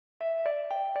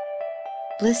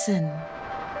Listen,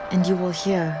 and you will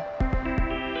hear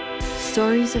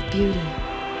stories of beauty,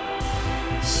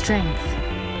 strength,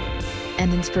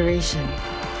 and inspiration.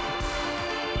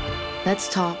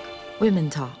 Let's talk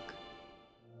Women Talk.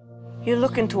 You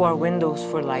look into our windows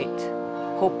for light,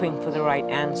 hoping for the right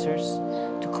answers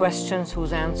to questions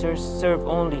whose answers serve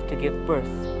only to give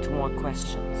birth to more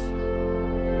questions.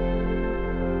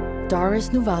 Doris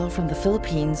Nuval from the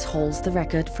Philippines holds the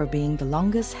record for being the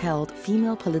longest-held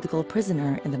female political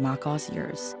prisoner in the Marcos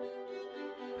years.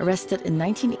 Arrested in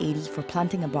 1980 for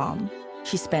planting a bomb,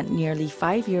 she spent nearly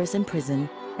 5 years in prison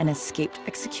and escaped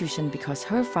execution because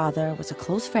her father was a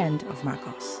close friend of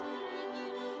Marcos.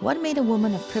 What made a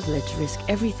woman of privilege risk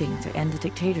everything to end the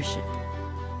dictatorship?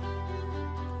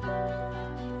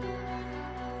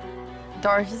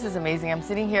 Doris, this is amazing. I'm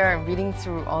sitting here and reading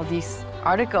through all these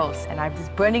articles, and I have this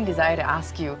burning desire to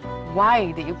ask you,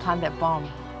 why did you plant that bomb?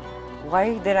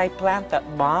 Why did I plant that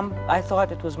bomb? I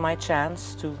thought it was my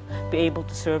chance to be able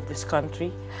to serve this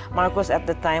country. Marcos at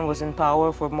the time was in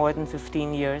power for more than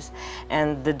 15 years,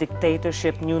 and the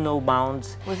dictatorship knew no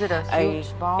bounds. Was it a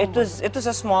huge bomb? It was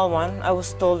a small one. I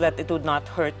was told that it would not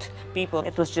hurt people.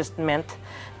 It was just meant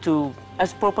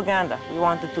as propaganda. We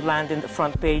wanted to land in the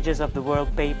front pages of the world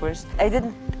papers. I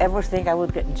didn't ever think I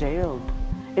would get jailed.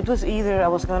 It was either I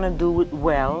was going to do it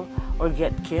well or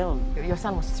get killed. Your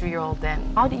son was 3-year-old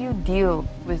then. How did you deal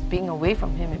with being away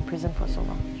from him in prison for so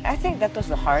long? I think that was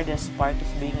the hardest part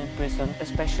of being in prison,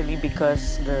 especially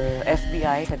because the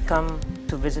FBI had come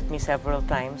to visit me several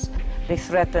times. They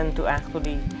threatened to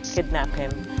actually kidnap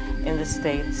him in the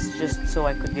States just so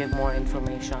I could give more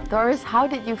information. Doris, how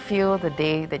did you feel the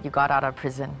day that you got out of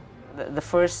prison? The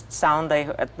first sound I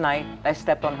heard at night, I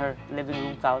stepped on her living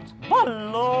room couch.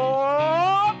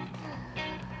 Balot!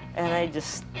 And I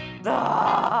just,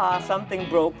 something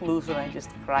broke loose and I just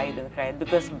cried and cried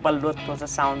because balut was a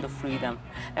sound of freedom.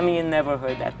 I mean, you never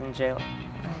heard that in jail.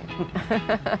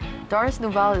 Doris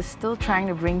Nuval is still trying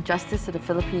to bring justice to the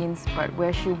Philippines, but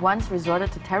where she once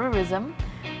resorted to terrorism,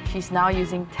 she's now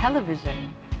using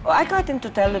television. Well, I got into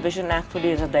television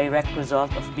actually as a direct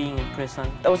result of being in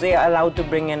prison. I was allowed to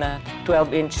bring in a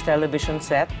 12-inch television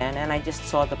set, and I just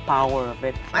saw the power of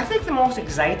it. I think the most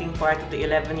exciting part of the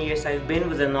 11 years I've been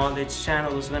with the Knowledge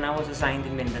Channel was when I was assigned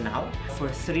in Mindanao. For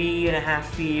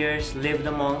 3.5 years, lived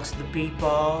amongst the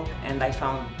people, and I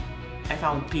found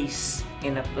peace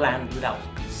in a land without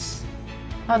peace.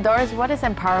 Now, Doris, what is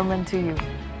empowerment to you?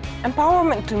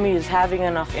 Empowerment to me is having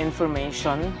enough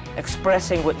information,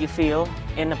 expressing what you feel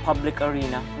in a public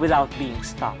arena without being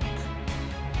stopped.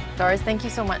 Doris, thank you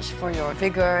so much for your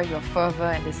vigor, your fervor,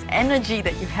 and this energy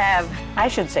that you have. I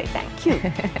should say thank you.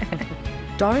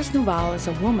 Doris Nuval is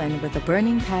a woman with a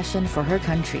burning passion for her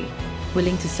country,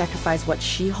 willing to sacrifice what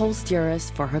she holds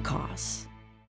dearest for her cause.